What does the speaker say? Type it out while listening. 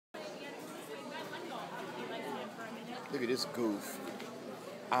Look at this goof.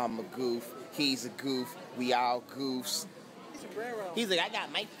 I'm a goof. He's a goof. We all goofs. He's like, I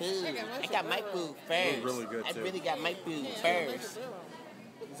got my food. I got my food first. Really good, I too. really got my food first. Is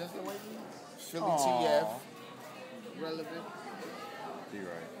that the white beans? Philly TF. Relevant. You're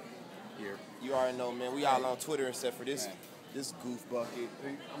right. Here. You already know, man. We all on Twitter except for this goof bucket.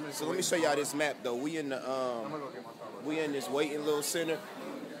 So let me show y'all this map though. We in the we in this waiting little center.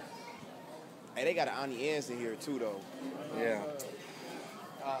 Hey, they got an Auntie Anne's in here too though. Yeah.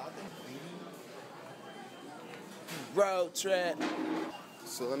 Road trip.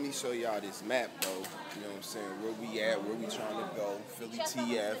 So let me show y'all this map though. You know what I'm saying? Where we at, where we trying to go. Philly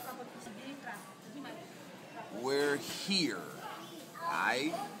TF. We're here.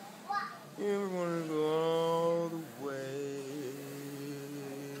 Aight? Yeah, we're gonna go all the way.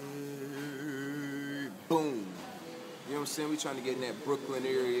 Boom. You know what I'm saying? We trying to get in that Brooklyn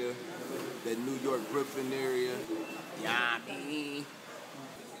area, that New York, Brooklyn area. Yeah, me.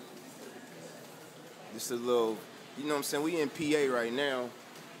 Just a little, you know what I'm saying? We in PA right now.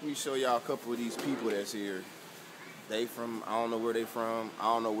 Let me show y'all a couple of these people that's here. They from, I don't know where they from. I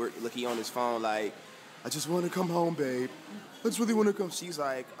don't know where, look, he on his phone like, I just want to come home, babe. I just really want to come. She's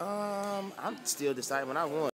like, I'm still deciding what I want.